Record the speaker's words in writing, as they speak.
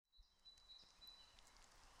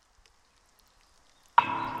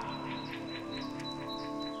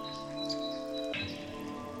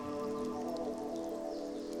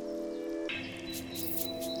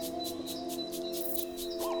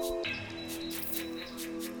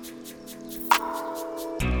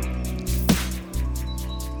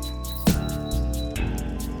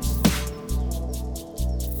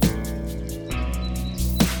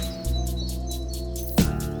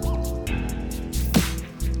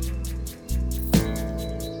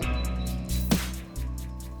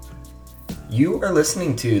You are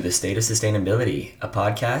listening to The State of Sustainability, a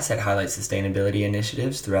podcast that highlights sustainability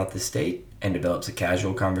initiatives throughout the state and develops a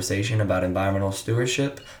casual conversation about environmental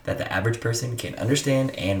stewardship that the average person can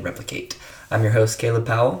understand and replicate. I'm your host, Caleb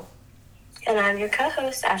Powell. And I'm your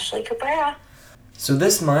co-host, Ashley Cabrera. So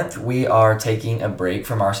this month, we are taking a break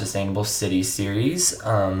from our Sustainable Cities series.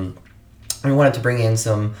 We wanted to bring in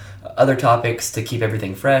some other topics to keep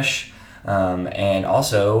everything fresh. And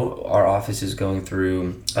also, our office is going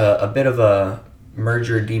through a bit of a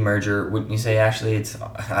demerger. Wouldn't you say, Ashley?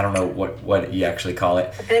 I don't know what you actually call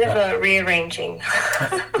it. A bit of a rearranging.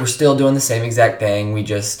 We're still doing the same exact thing. We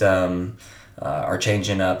just are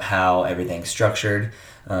changing up how everything's structured.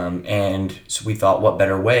 And so we thought, what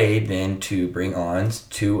better way than to bring on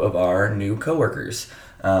two of our new coworkers.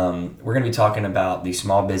 We're going to be talking about the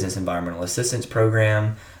Small Business Environmental Assistance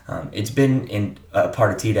Program. It's been in a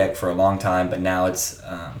part of TDEC for a long time, but now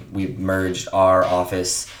we've merged our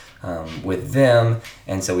office with them,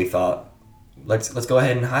 and so we thought let's go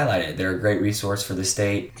ahead and highlight it. They're a great resource for the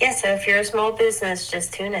state. Yeah, so if you're a small business,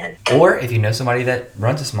 just tune in. Or if you know somebody that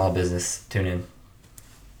runs a small business, tune in.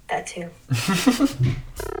 That too.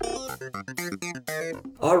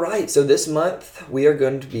 All right, so this month we are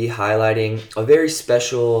going to be highlighting a very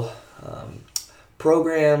special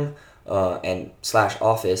program and /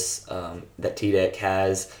 office that TDEC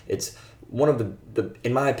has. It's one of the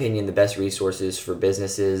in my opinion, the best resources for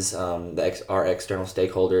businesses, our external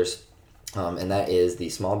stakeholders, and that is the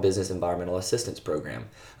Small Business Environmental Assistance Program.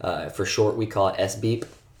 For short, we call it SBEAP,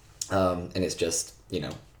 and it's just,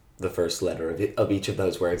 the first letter of each of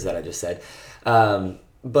those words that I just said.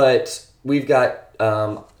 But we've got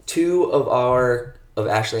two of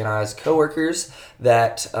Ashley and I's coworkers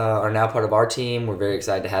that are now part of our team. We're very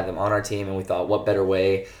excited to have them on our team, and we thought, what better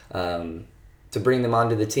way to bring them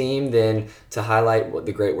onto the team than to highlight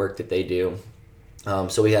the great work that they do.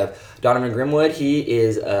 So we have Donovan Grimwood. He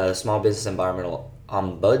is a small business environmental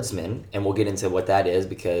ombudsman, and we'll get into what that is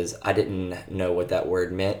because I didn't know what that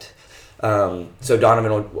word meant. So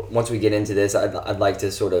Donovan, once we get into this, I'd like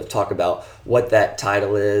to sort of talk about what that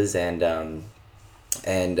title is and the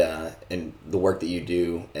work that you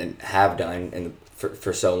do and have done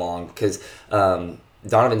for so long, because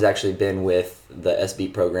Donovan's actually been with the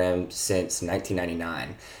SBEAP program since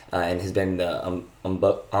 1999 and has been the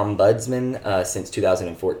ombudsman since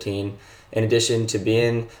 2014. In addition to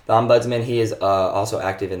being the ombudsman, he is also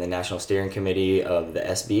active in the National Steering Committee of the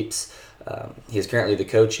SBEAPs. He is currently the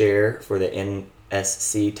co-chair for the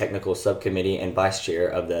NSC Technical Subcommittee and vice chair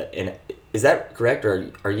of the Is that correct,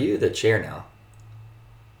 or are you the chair now?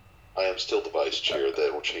 I am still the vice chair.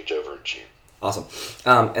 That will change over in June. Awesome.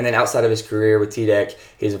 And then outside of his career with TDEC,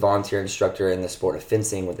 he's a volunteer instructor in the sport of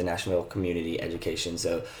fencing with the Nashville Community Education.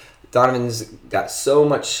 So Donovan's got so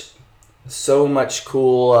much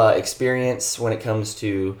cool experience when it comes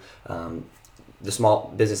to the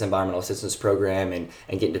Small Business Environmental Assistance Program, and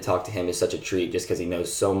getting to talk to him is such a treat just because he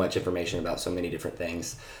knows so much information about so many different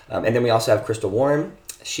things. And then we also have Crystal Warren.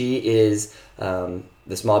 She is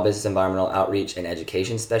the Small Business Environmental Outreach and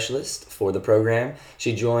Education Specialist for the program.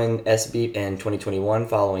 She joined SBEAP in 2021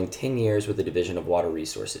 following 10 years with the Division of Water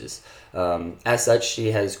Resources. As such,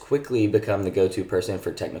 she has quickly become the go-to person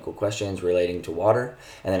for technical questions relating to water.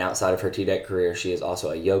 And then outside of her TDEC career, she is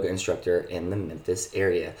also a yoga instructor in the Memphis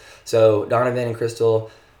area. So Donovan and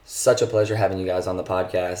Crystal, such a pleasure having you guys on the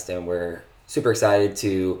podcast, and we're super excited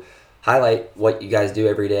to highlight what you guys do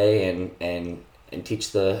every day and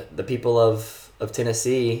teach the people of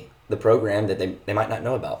Tennessee the program that they might not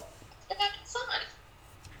know about.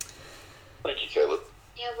 Thank you, Caleb.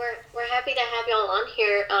 Yeah, we're happy to have y'all on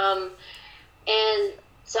here. And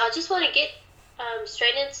so I just want to get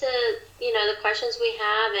straight into the questions we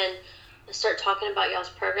have and start talking about y'all's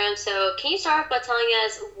program. So can you start off by telling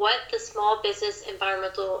us what the Small Business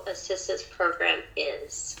Environmental Assistance Program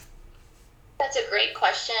is? That's a great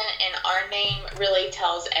question, and our name really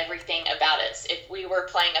tells everything about us. If we were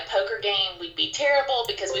playing a poker game, we'd be terrible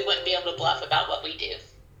because we wouldn't be able to bluff about what we do.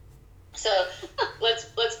 So let's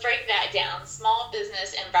break that down. Small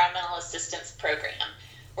Business Environmental Assistance Program.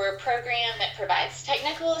 We're a program that provides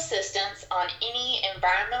technical assistance on any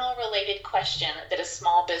environmental-related question that a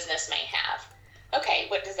small business may have. Okay,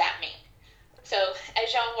 what does that mean? So,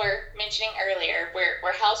 as y'all were mentioning earlier,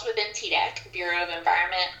 we're housed within TDEC, Bureau of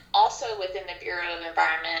Environment. Also within the Bureau of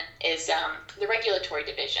Environment is the regulatory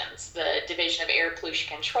divisions, the Division of Air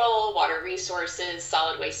Pollution Control, Water Resources,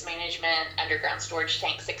 Solid Waste Management, Underground Storage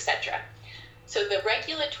Tanks, etc. So the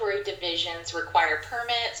regulatory divisions require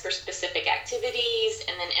permits for specific activities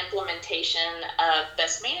and then implementation of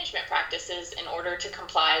best management practices in order to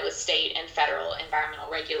comply with state and federal environmental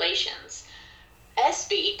regulations.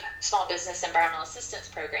 SBEAP, Small Business Environmental Assistance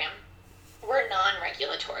Program, we're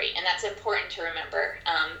non-regulatory, and that's important to remember.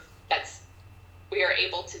 We are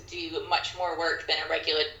able to do much more work than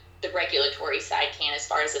the regulatory side can as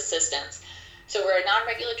far as assistance. So we're a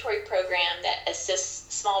non-regulatory program that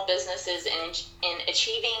assists small businesses in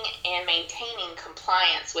achieving and maintaining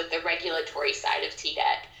compliance with the regulatory side of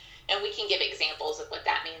TDEC. And we can give examples of what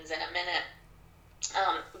that means in a minute.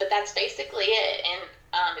 But that's basically it. And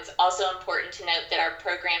it's also important to note that our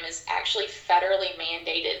program is actually federally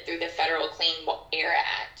mandated through the Federal Clean Air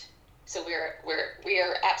Act. So we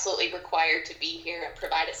are absolutely required to be here and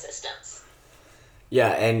provide assistance. Yeah,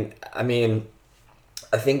 and I mean,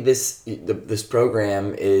 I think this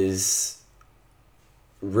program is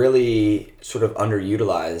really sort of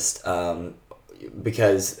underutilized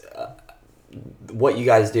because what you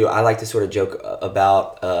guys do, I like to sort of joke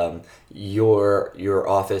about your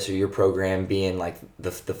office or your program being like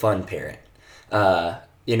the fun parent.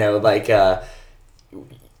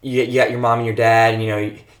 You got your mom and your dad, and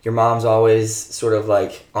your mom's always sort of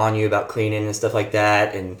like on you about cleaning and stuff like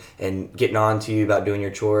that, and getting on to you about doing your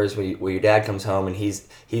chores. Where your dad comes home and he's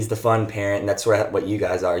the fun parent, and that's sort of what you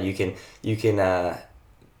guys are. You can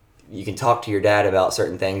talk to your dad about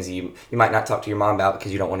certain things you might not talk to your mom about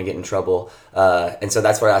because you don't want to get in trouble. And so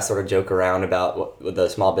that's where I sort of joke around about what the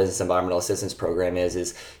Small Business Environmental Assistance Program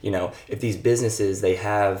is if these businesses, they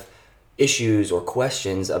have issues or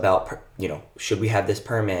questions about, should we have this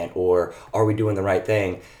permit or are we doing the right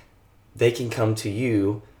thing, they can come to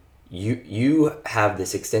you. You have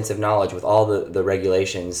this extensive knowledge with all the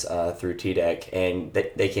regulations through TDEC, and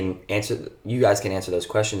they can answer. You guys can answer those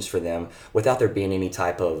questions for them without there being any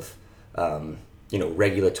type of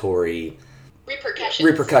regulatory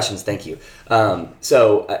repercussions. Thank you.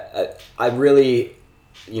 So I really,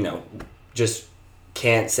 just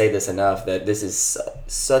can't say this enough, that this is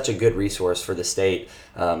such a good resource for the state,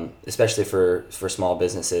 especially for small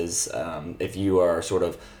businesses. If you are sort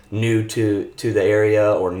of new to the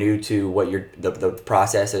area or new to what the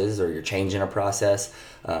process is, or you're changing a process,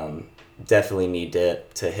 definitely need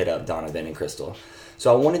to hit up Donovan and Crystal.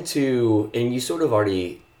 So I wanted to, and you sort of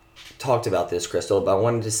already talked about this, Crystal, but I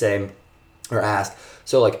wanted to say or ask,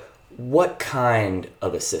 so like, what kind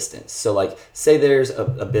of assistance? So like, say there's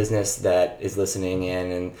a business that is listening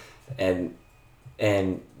in and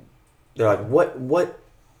they're like,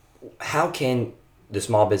 how can the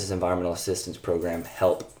Small Business Environmental Assistance Program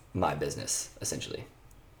help my business, essentially?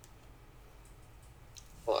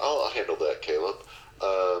 Well, I'll handle that, Caleb.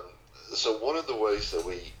 So one of the ways that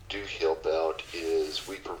we do help out is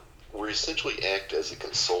we essentially act as a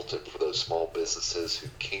consultant for those small businesses who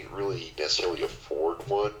can't really necessarily afford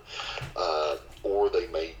one, or they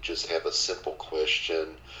may just have a simple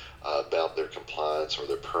question about their compliance or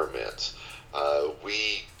their permits.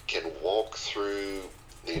 We can walk through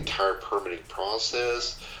the entire permitting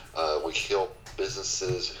process. We help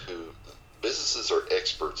businesses are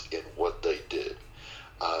experts in what they do,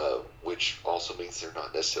 which also means they're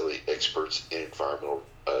not necessarily experts in environmental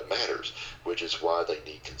matters, which is why they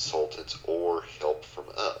need consultants or help from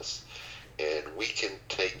us. And we can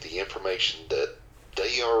take the information that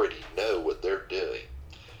they already know what they're doing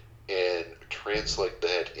and translate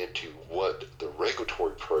that into what the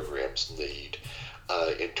regulatory programs need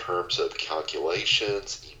in terms of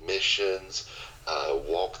calculations, emissions,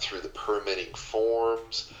 walk through the permitting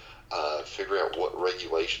forms, figure out what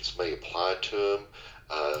regulations may apply to them.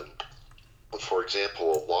 For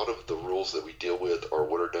example, a lot of the rules that we deal with are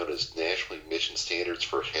what are known as national emission standards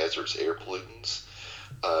for hazardous air pollutants,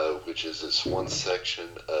 which is this one section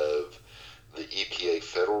of the EPA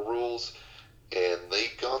federal rules, and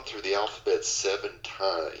they've gone through the alphabet 7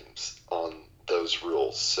 times on those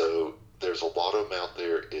rules. So there's a lot of them out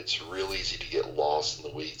there. It's real easy to get lost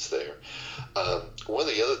in the weeds there. One of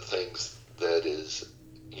the other things that is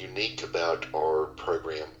unique about our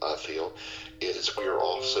program, I feel, is we are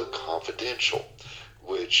also confidential,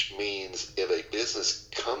 which means if a business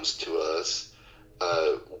comes to us,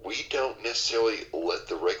 we don't necessarily let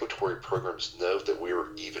the regulatory programs know that we are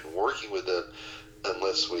even working with them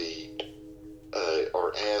unless we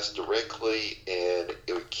are asked directly, and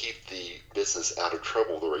it would keep the business out of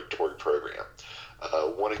trouble with the regulatory program.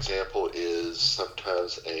 One example is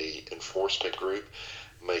sometimes a enforcement group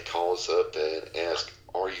may call us up and ask,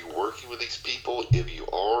 are you working with these people? If you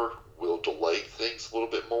are, we'll delay things a little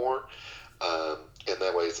bit more. And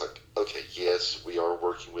that way it's like, okay, yes, we are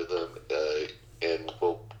working with them, and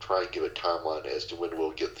we'll try and give a timeline as to when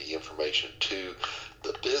we'll get the information to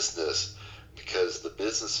the business, because the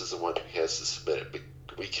business is the one who has to submit it.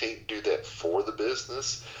 We can't do that for the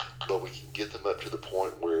business, but we can get them up to the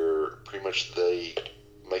point where pretty much they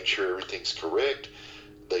make sure everything's correct.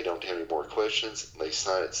 They don't have any more questions, and they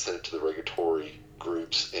sign it, send it to the regulatory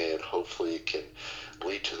groups, and hopefully it can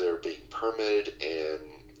lead to their being permitted. And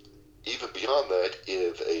even beyond that,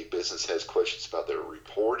 if a business has questions about their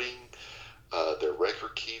reporting, their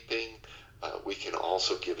record keeping, we can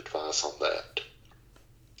also give advice on that.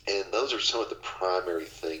 And those are some of the primary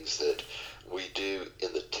things that we do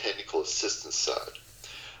in the technical assistance side.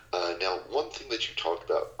 Now, one thing that you talked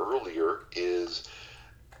about earlier is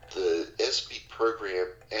the SBEAP program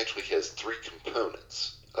actually has three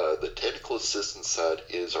components. The technical assistance side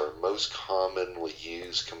is our most commonly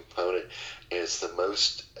used component, and it's the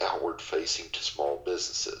most outward facing to small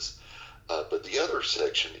businesses. But the other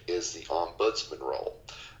section is the ombudsman role,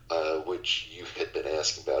 which you had been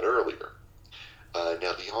asking about earlier.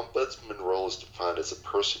 Now, the ombudsman role is defined as a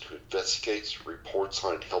person who investigates, reports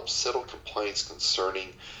on, and helps settle complaints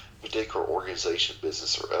concerning a particular organization,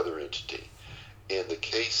 business, or other entity. In the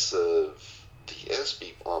case of the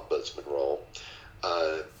SBEAP ombudsman role,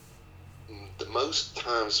 the most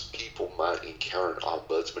times people might encounter an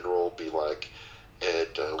ombudsman role be like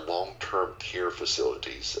at long-term care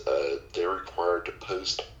facilities. They're required to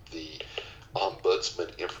post the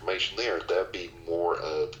ombudsman information there. That'd be more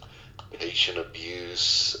of patient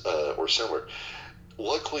abuse or similar.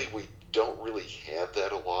 Luckily, we don't really have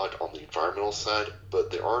that a lot on the environmental side,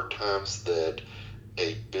 but there are times that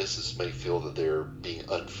a business may feel that they're being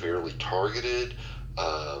unfairly targeted.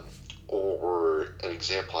 Or an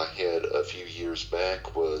example I had a few years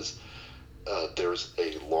back was there's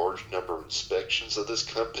a large number of inspections of this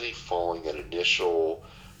company following an initial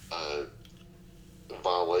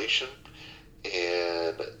violation,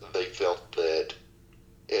 and they felt that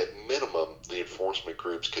at minimum the enforcement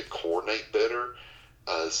groups could coordinate better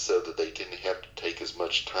so that they didn't have to take as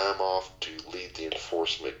much time off to lead the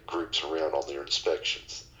enforcement groups around on their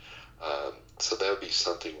inspections. So that would be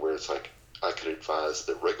something where it's like I could advise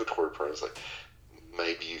the regulatory programs, like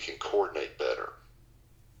maybe you can coordinate better.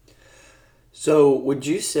 So would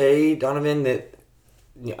you say, Donovan, that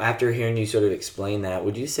after hearing you sort of explain that,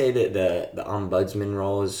 would you say that the ombudsman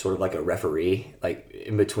role is sort of like a referee, like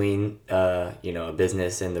in between a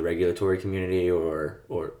business and the regulatory community, or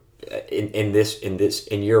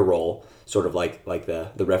in your role, sort of like the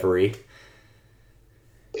referee?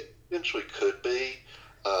 It eventually could be.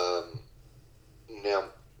 Now,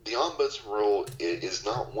 the ombudsman role is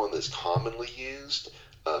not one that's commonly used,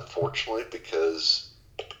 fortunately, because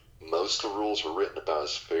most of the rules are written about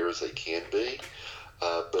as fair as they can be.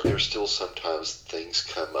 But there's still sometimes things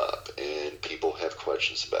come up and people have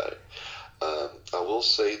questions about it. I will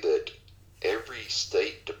say that every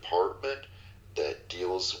state department that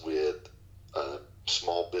deals with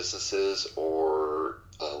small businesses or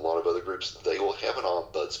a lot of other groups, they will have an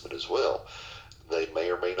ombudsman as well. They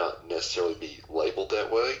may or may not necessarily be labeled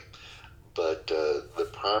that way, but the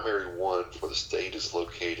primary one for the state is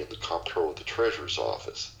located in the comptroller of the treasurer's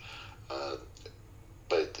office.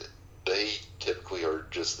 But they typically are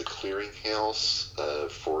just the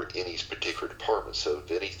clearinghouse for any particular department. So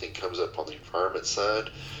if anything comes up on the environment side,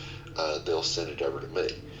 they'll send it over to me.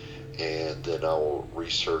 And then I'll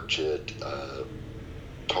research it, in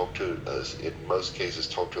most cases,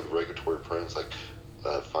 talk to the regulatory friends, like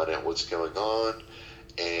find out what's going on,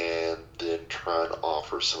 and then try and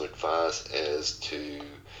offer some advice as to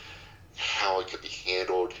how it can be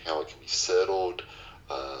handled, how it can be settled.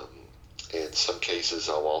 In some cases,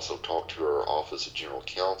 I'll also talk to our Office of General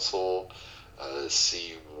Counsel,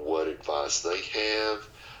 see what advice they have,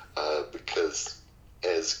 because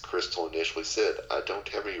as Crystal initially said, I don't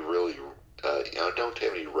have any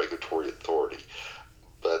regulatory authority,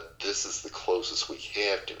 but this is the closest we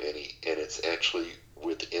have to any, and it's actually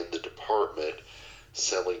within the department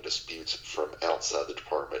settling disputes from outside the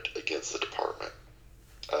department against the department.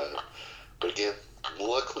 But again,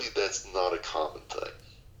 luckily that's not a common thing.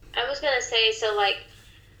 I was going to say, so like,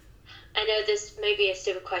 I know this may be a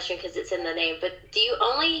stupid question because it's in the name, but do you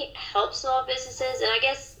only help small businesses? And I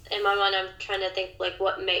guess in my mind, I'm trying to think like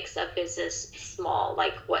what makes a business small?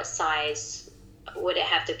 Like what size would it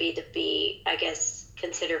have to be, I guess,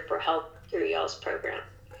 considered for help through y'all's program?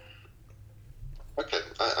 Okay,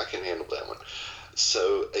 I can handle that one.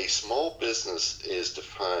 So a small business is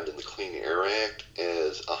defined in the Clean Air Act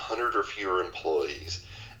as 100 or fewer employees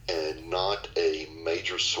and not a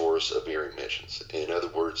major source of air emissions. In other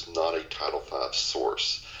words, not a Title V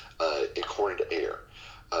source, according to air.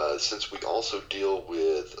 Since we also deal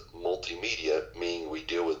with multimedia, meaning we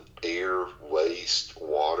deal with air, waste,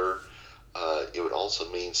 water, it would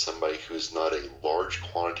also mean somebody who's not a large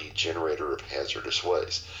quantity generator of hazardous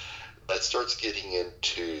waste. that starts getting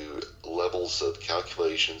into levels of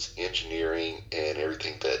calculations, engineering, and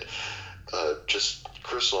everything that just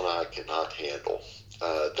Crystal and I cannot handle.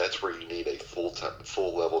 That's where you need a full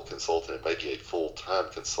level consultant, and maybe a full-time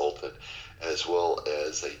consultant, as well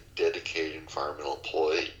as a dedicated environmental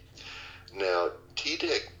employee. Now,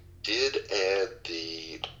 TDEC did add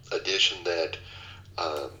the addition that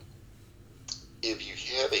if you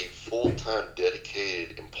have a full-time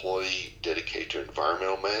dedicated employee dedicated to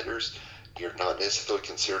environmental matters, you're not necessarily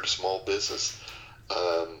considered a small business.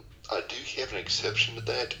 I do have an exception to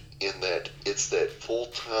that, in that it's that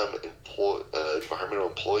full-time environmental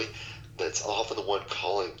employee that's often the one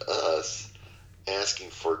calling us asking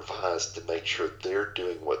for advice to make sure they're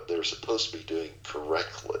doing what they're supposed to be doing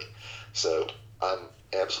correctly. So I'm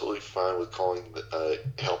absolutely fine with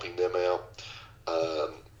helping them out,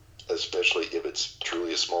 especially if it's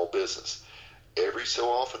truly a small business. Every so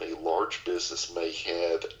often, a large business may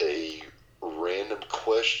have a random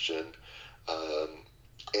question,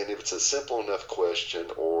 and if it's a simple enough question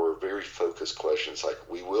or very focused questions, like,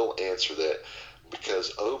 we will answer that,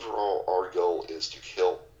 because overall our goal is to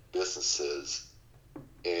help businesses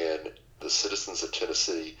and the citizens of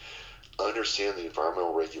Tennessee understand the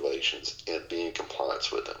environmental regulations and be in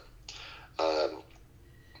compliance with them.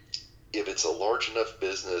 If it's a large enough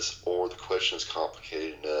business, or the question is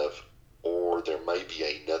complicated enough, or there may be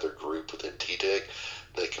another group within TDEC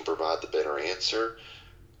that can provide the better answer,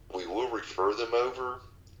 we will refer them over.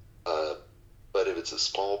 But if it's a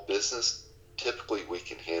small business, typically we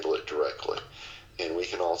can handle it directly. And we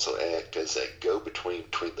can also act as a go-between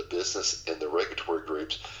between the business and the regulatory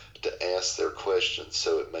groups to ask their questions,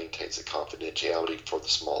 so it maintains the confidentiality for the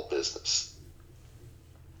small business.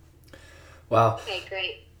 Wow. Okay,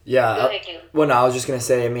 great. Yeah. Go ahead, Caleb. Well, no, I was just gonna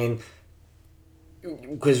say. I mean,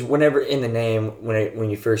 because whenever in the name, when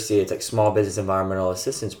you first see it, it's like Small Business Environmental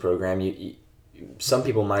Assistance Program. You some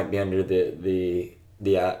people might be under the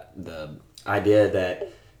idea that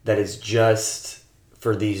it's just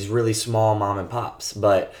for these really small mom and pops,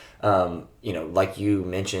 but like you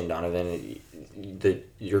mentioned, Donovan,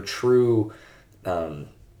 your true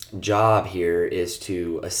job here is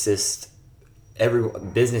to assist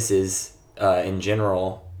businesses in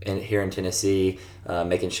general here in Tennessee,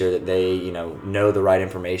 making sure that they know the right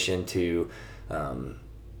information to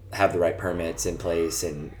have the right permits in place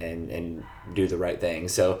and do the right thing.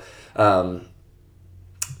 So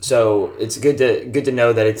it's good to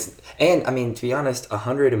know that it's, and I mean, to be honest,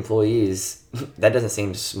 100 employees, that doesn't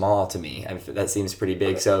seem small to me. I mean, that seems pretty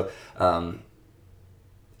big. So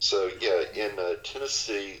yeah, in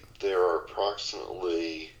Tennessee, there are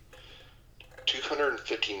approximately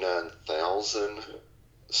 259,000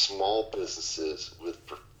 small businesses with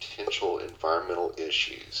potential environmental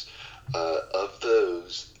issues. Of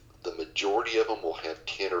those, the majority of them will have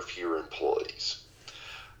 10 or fewer employees.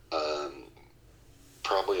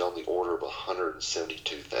 Probably on the order of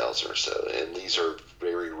 172,000 or so, and these are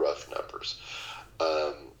very rough numbers.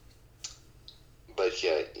 But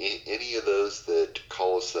yeah, any of those that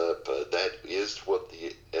call us up, that is what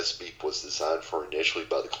the SBEAP was designed for initially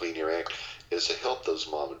by the Clean Air Act, is to help those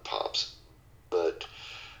mom and pops. But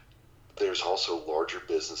there's also larger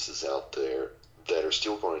businesses out there that are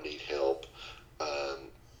still going to need help,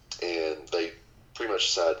 and they pretty much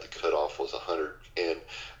decided the cutoff was 100. And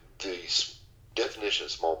the definition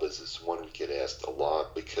of small business is one we get asked a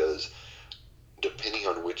lot, because depending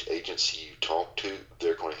on which agency you talk to,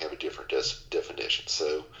 they're going to have a different definition.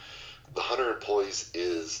 So the 100 employees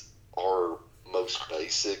is our most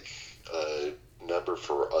basic number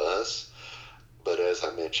for us, but as I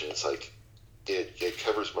mentioned, it's like it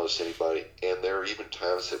covers most anybody, and there are even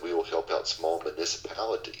times that we will help out small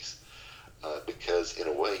municipalities, because in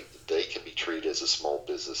a way they can be treated as a small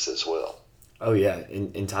business as well. Oh yeah,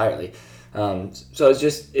 entirely. So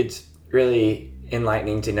it's really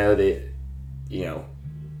enlightening to know that,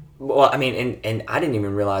 well, I mean, and I didn't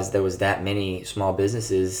even realize there was that many small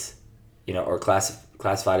businesses, or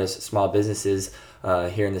classified as small businesses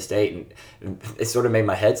here in the state, and it sort of made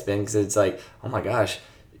my head spin, because it's like, oh my gosh,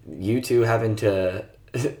 you two having to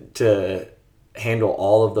handle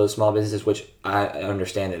all of those small businesses, which I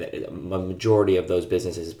understand that a majority of those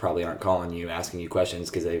businesses probably aren't calling you, asking you questions,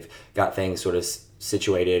 because they've got things sort of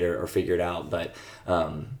situated or figured out. But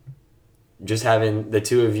just having the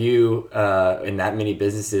two of you in that many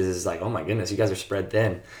businesses is like, oh my goodness, you guys are spread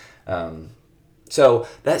thin. So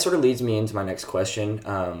that sort of leads me into my next question.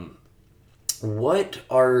 What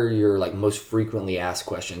are your most frequently asked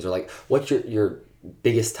questions, or what's your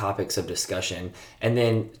biggest topics of discussion? And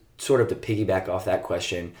then sort of to piggyback off that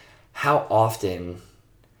question, how often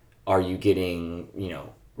are you getting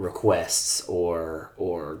requests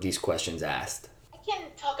or these questions asked? I can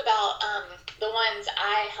talk about the ones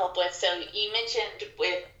I help with. So you mentioned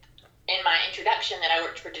in my introduction that I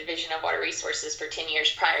worked for Division of Water Resources for 10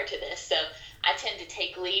 years prior to this. So I tend to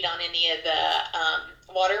take lead on any of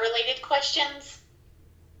the water-related questions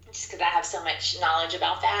just because I have so much knowledge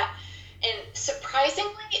about that. And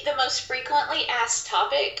surprisingly, the most frequently asked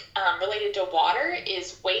topic related to water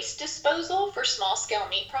is waste disposal for small-scale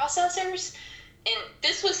meat processors. And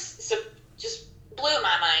this was just blew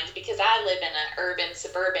my mind because I live in an urban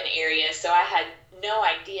suburban area, so I had no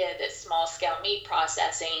idea that small-scale meat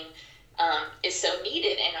processing is so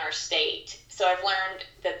needed in our state. So I've learned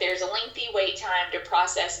that there's a lengthy wait time to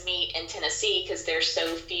process meat in Tennessee because there's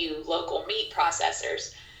so few local meat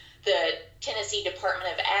processors. The Tennessee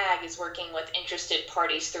Department of Ag is working with interested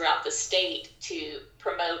parties throughout the state to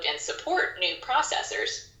promote and support new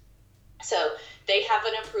processors. So they have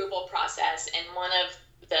an approval process, and one of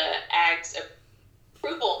the Ag's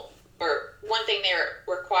approval, or one thing they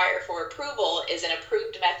require for approval, is an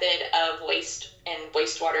approved method of waste and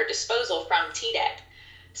wastewater disposal from TDEC.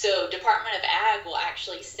 So Department of Ag will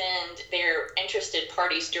actually send their interested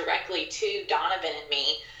parties directly to Donovan and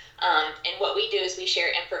me. And what we do is we share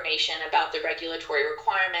information about the regulatory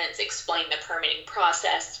requirements, explain the permitting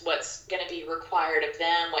process, what's going to be required of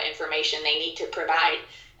them, what information they need to provide,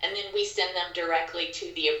 and then we send them directly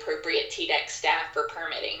to the appropriate TDEC staff for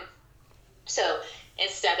permitting. So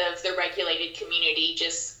instead of the regulated community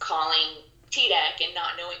just calling TDEC and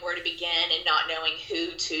not knowing where to begin and not knowing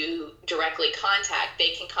who to directly contact,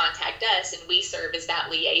 they can contact us, and we serve as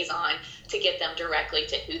that liaison to get them directly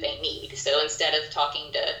to who they need. So instead of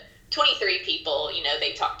talking to 23 people,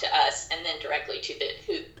 they talk to us and then directly to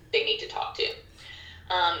who they need to talk to.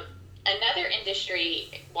 Another industry,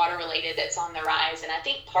 water related, that's on the rise, and I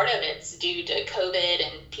think part of it's due to COVID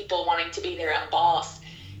and people wanting to be their own boss,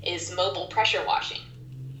 is mobile pressure washing.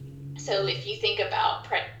 So if you think about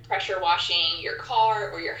pressure washing your car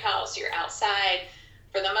or your house, you're outside,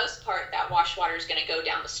 for the most part, that wash water is going to go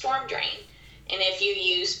down the storm drain. And if you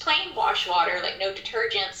use plain wash water, like no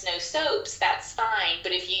detergents, no soaps, that's fine.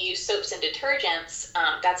 But if you use soaps and detergents,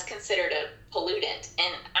 that's considered a pollutant.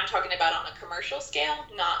 And I'm talking about on a commercial scale,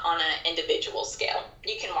 not on an individual scale.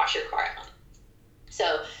 You can wash your car at home.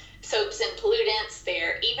 So soaps and pollutants,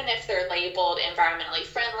 even if they're labeled environmentally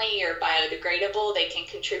friendly or biodegradable, they can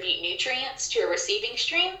contribute nutrients to a receiving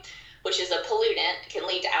stream, which is a pollutant, can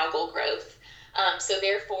lead to algal growth. So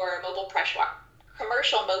therefore,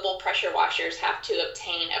 commercial mobile pressure washers have to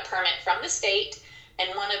obtain a permit from the state,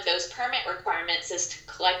 and one of those permit requirements is to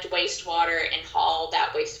collect wastewater and haul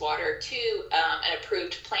that wastewater to an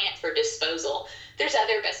approved plant for disposal. There's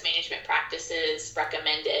other best management practices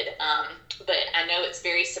recommended, but I know it's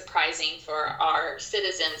very surprising for our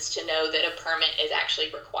citizens to know that a permit is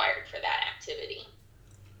actually required for that activity.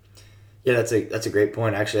 Yeah, that's a great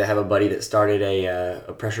point. Actually, I have a buddy that started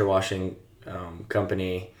a pressure washing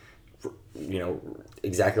company,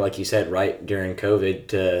 exactly like you said, right during COVID,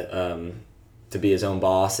 to be his own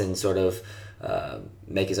boss and sort of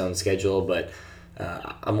make his own schedule. But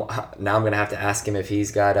I'm going to have to ask him if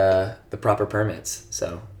he's got the proper permits.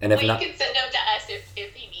 So, and if not, you can send them to us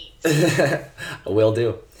if he needs. Will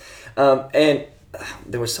do. And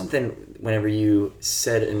there was something whenever you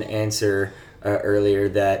said an answer earlier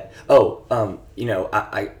that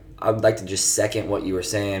I'd like to just second what you were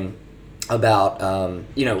saying about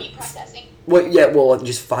Meat processing. Well,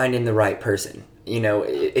 just finding the right person.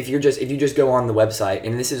 If you just go on the website,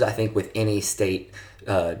 and this is, I think, with any state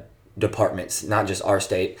departments, not just our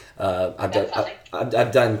state.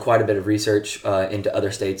 I've done quite a bit of research into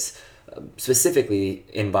other states, specifically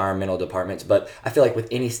environmental departments. But I feel like with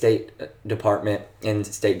any state department and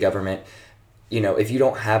state government, if you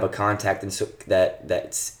don't have a contact and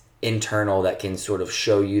that's internal that can sort of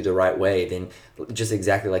show you the right way, then just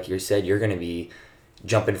exactly like you said, you're going to be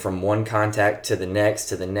jumping from one contact to the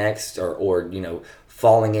next or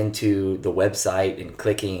falling into the website and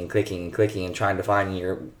clicking and trying to find, and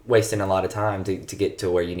you're wasting a lot of time to get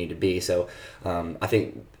to where you need to be. So I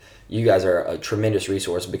think you guys are a tremendous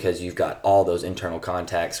resource because you've got all those internal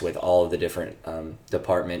contacts with all of the different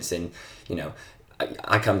departments, and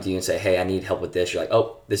I come to you and say, hey, I need help with this. You're like,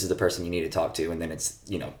 oh, this is the person you need to talk to. And then it's,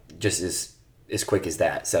 just as quick as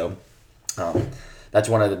that. So that's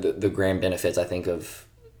one of the grand benefits, I think, of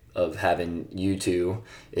having you two,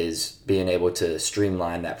 is being able to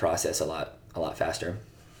streamline that process a lot faster.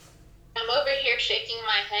 I'm over here shaking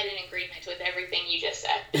my head in agreement with everything you just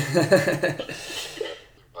said.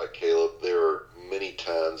 Right, Caleb, there are many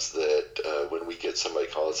times that when we get somebody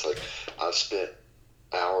call, it's like, I've spent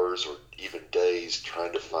hours or even days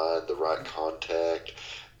trying to find the right contact,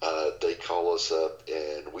 they call us up,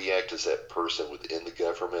 and we act as that person within the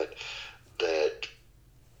government that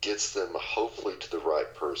gets them hopefully to the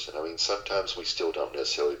right person. I mean, sometimes we still don't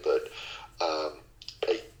necessarily, but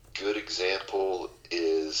a good example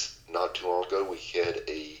is not too long ago we had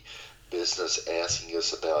a business asking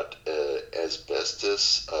us about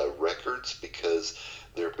asbestos records because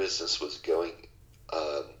their business was going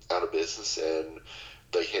out of business, and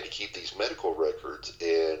they had to keep these medical records,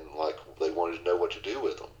 and like they wanted to know what to do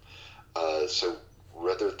with them. So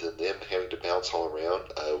rather than them having to bounce all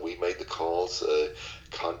around, we made the calls,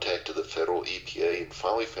 contacted the federal EPA, and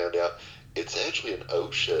finally found out it's actually an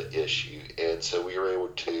OSHA issue. And so we were able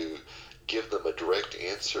to give them a direct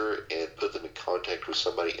answer and put them in contact with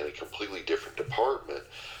somebody in a completely different department.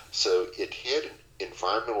 So it had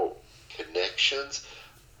environmental connections,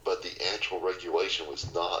 but the actual regulation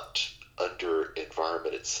was not under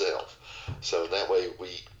environment itself. So in that way,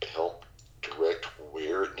 we help direct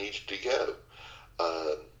where it needs to go.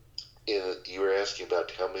 And you were asking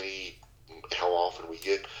about how often we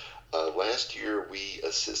get. Last year, we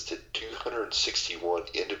assisted 261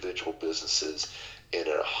 individual businesses in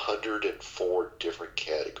 104 different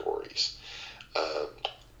categories.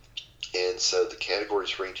 And so the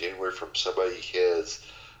categories range anywhere from somebody has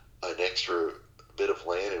an extra bit of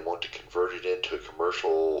land and want to convert it into a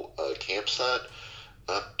commercial campsite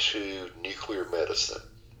up to nuclear medicine.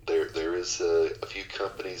 There is a few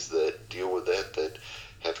companies that deal with that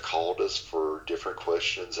have called us for different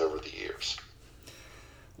questions over the years.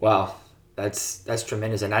 Wow, that's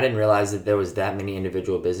tremendous, and I didn't realize that there was that many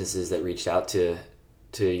individual businesses that reached out to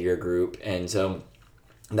your group, and so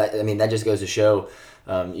that just goes to show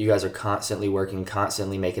you guys are constantly working,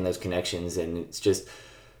 constantly making those connections, and it's just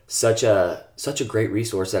such a great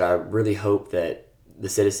resource that I really hope that the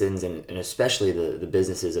citizens and especially the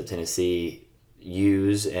businesses of Tennessee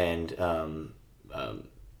use and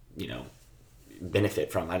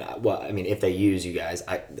benefit from. If they use you guys,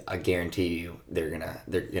 I guarantee you they're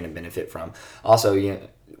gonna benefit from. Also,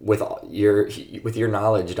 with your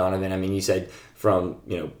knowledge, Donovan. I mean, you said from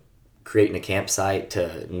creating a campsite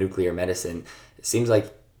to nuclear medicine. It seems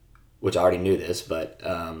like, which I already knew this, but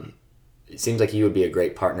it seems like you would be a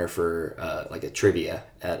great partner for like a trivia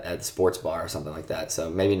at the sports bar or something like that. So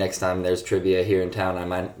maybe next time there's trivia here in town, I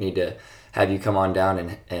might need to have you come on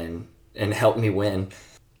down and help me win.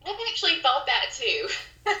 I've actually thought that too.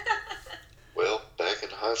 Well, back in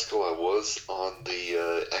high school, I was on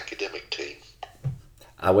the academic team.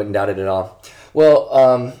 I wouldn't doubt it at all.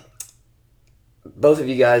 Well, both of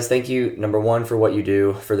you guys, thank you, number one, for what you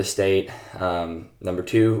do for the state, number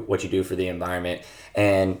two, what you do for the environment,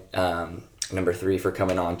 and number three, for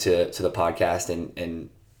coming on to the podcast and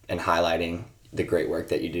highlighting the great work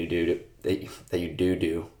that you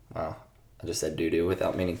do. Wow, I just said do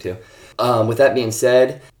without meaning to. With that being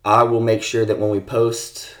said, I will make sure that when we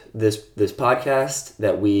post this podcast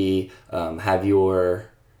that we have your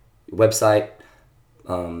website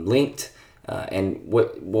linked. And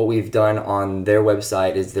what we've done on their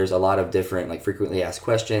website is there's a lot of different like frequently asked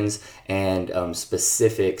questions and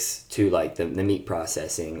specifics to like the meat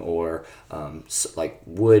processing or like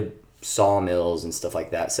wood sawmills and stuff like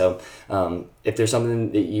that. So if there's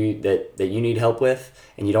something that you need help with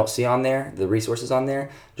and you don't see on there, the resources on there,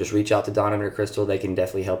 just reach out to Donovan or Crystal. They can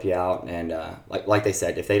definitely help you out. And like they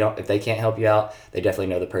said, if they can't help you out, they definitely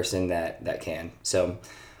know the person that can. So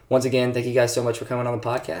once again, thank you guys so much for coming on the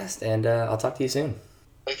podcast, and I'll talk to you soon.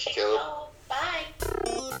 Thank you, Caleb. Bye.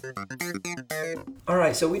 All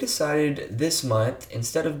right, so we decided this month,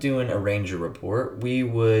 instead of doing a ranger report, we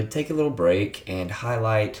would take a little break and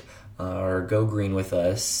highlight our Go Green With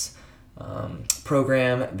Us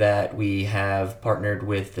program that we have partnered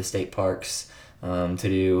with the state parks to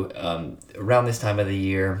do. Around this time of the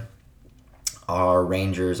year, our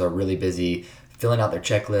rangers are really busy filling out their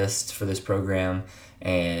checklists for this program.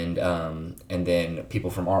 And then people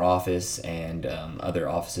from our office and other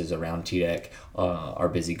offices around TDEC are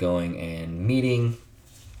busy going and meeting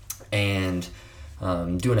and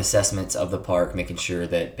doing assessments of the park, making sure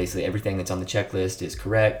that basically everything that's on the checklist is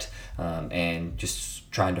correct, and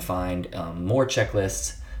just trying to find more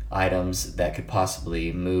checklist items that could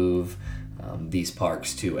possibly move these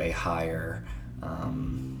parks to a higher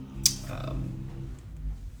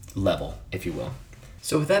level, if you will.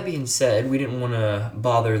 So with that being said, we didn't want to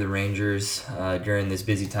bother the rangers during this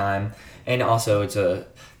busy time, and also it's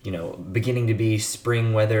beginning to be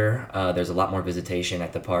spring weather. There's a lot more visitation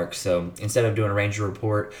at the park, so instead of doing a ranger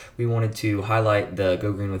report, we wanted to highlight the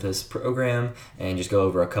Go Green With Us program and just go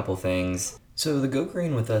over a couple things. So the Go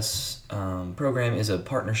Green With Us program is a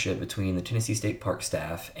partnership between the Tennessee State Park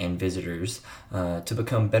staff and visitors to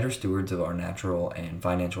become better stewards of our natural and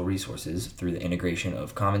financial resources through the integration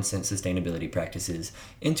of common sense sustainability practices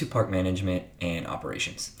into park management and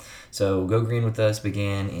operations. So Go Green With Us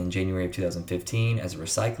began in January of 2015 as a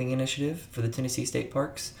recycling initiative for the Tennessee State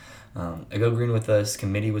Parks. A Go Green With Us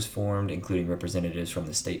committee was formed, including representatives from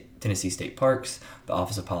the Tennessee State Parks, the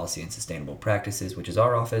Office of Policy and Sustainable Practices, which is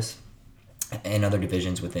our office, and other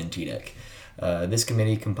divisions within TDEC. This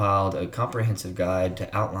committee compiled a comprehensive guide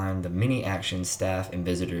to outline the many actions staff and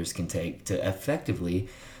visitors can take to effectively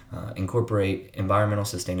incorporate environmental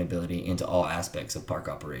sustainability into all aspects of park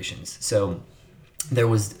operations. So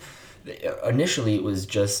initially it was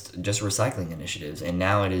just recycling initiatives, and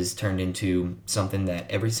now it has turned into something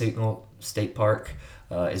that every single state park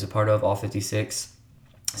is a part of. All 56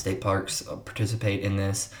 state parks participate in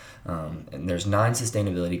this. And there's 9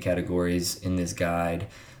 sustainability categories in this guide,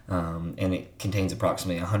 and it contains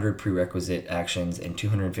approximately 100 prerequisite actions and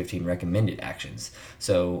 215 recommended actions.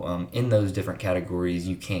 So in those different categories,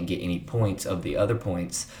 you can't get any points of the other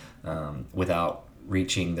points without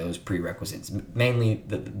reaching those prerequisites. Mainly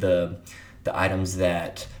the items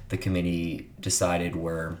that the committee decided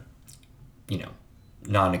were,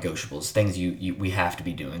 non-negotiables, things we have to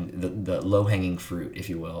be doing, the low-hanging fruit, if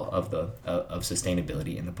you will, of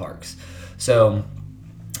sustainability in the parks. So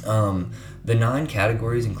the 9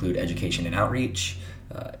 categories include education and outreach,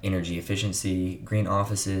 energy efficiency, green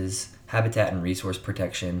offices, habitat and resource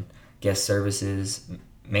protection, guest services,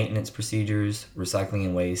 maintenance procedures, recycling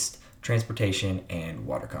and waste, transportation, and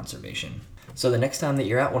water conservation. So the next time that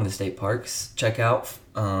you're at one of the state parks, check out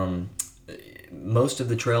most of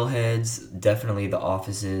the trailheads, definitely the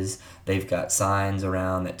offices. They've got signs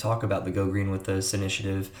around that talk about the Go Green With Us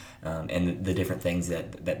initiative, and the different things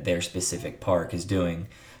that their specific park is doing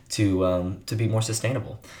to be more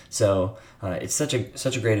sustainable. So it's such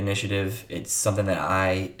a great initiative. It's something that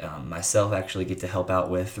I myself actually get to help out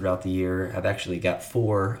with throughout the year. I've actually got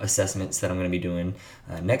 4 assessments that I'm going to be doing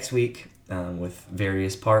next week with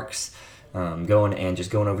various parks. Going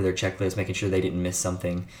over their checklist, making sure they didn't miss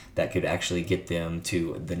something that could actually get them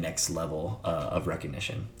to the next level of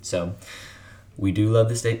recognition. So we do love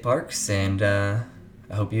the state parks, and I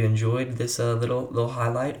hope you enjoyed this little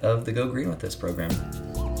highlight of the Go Green With Us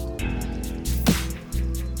program.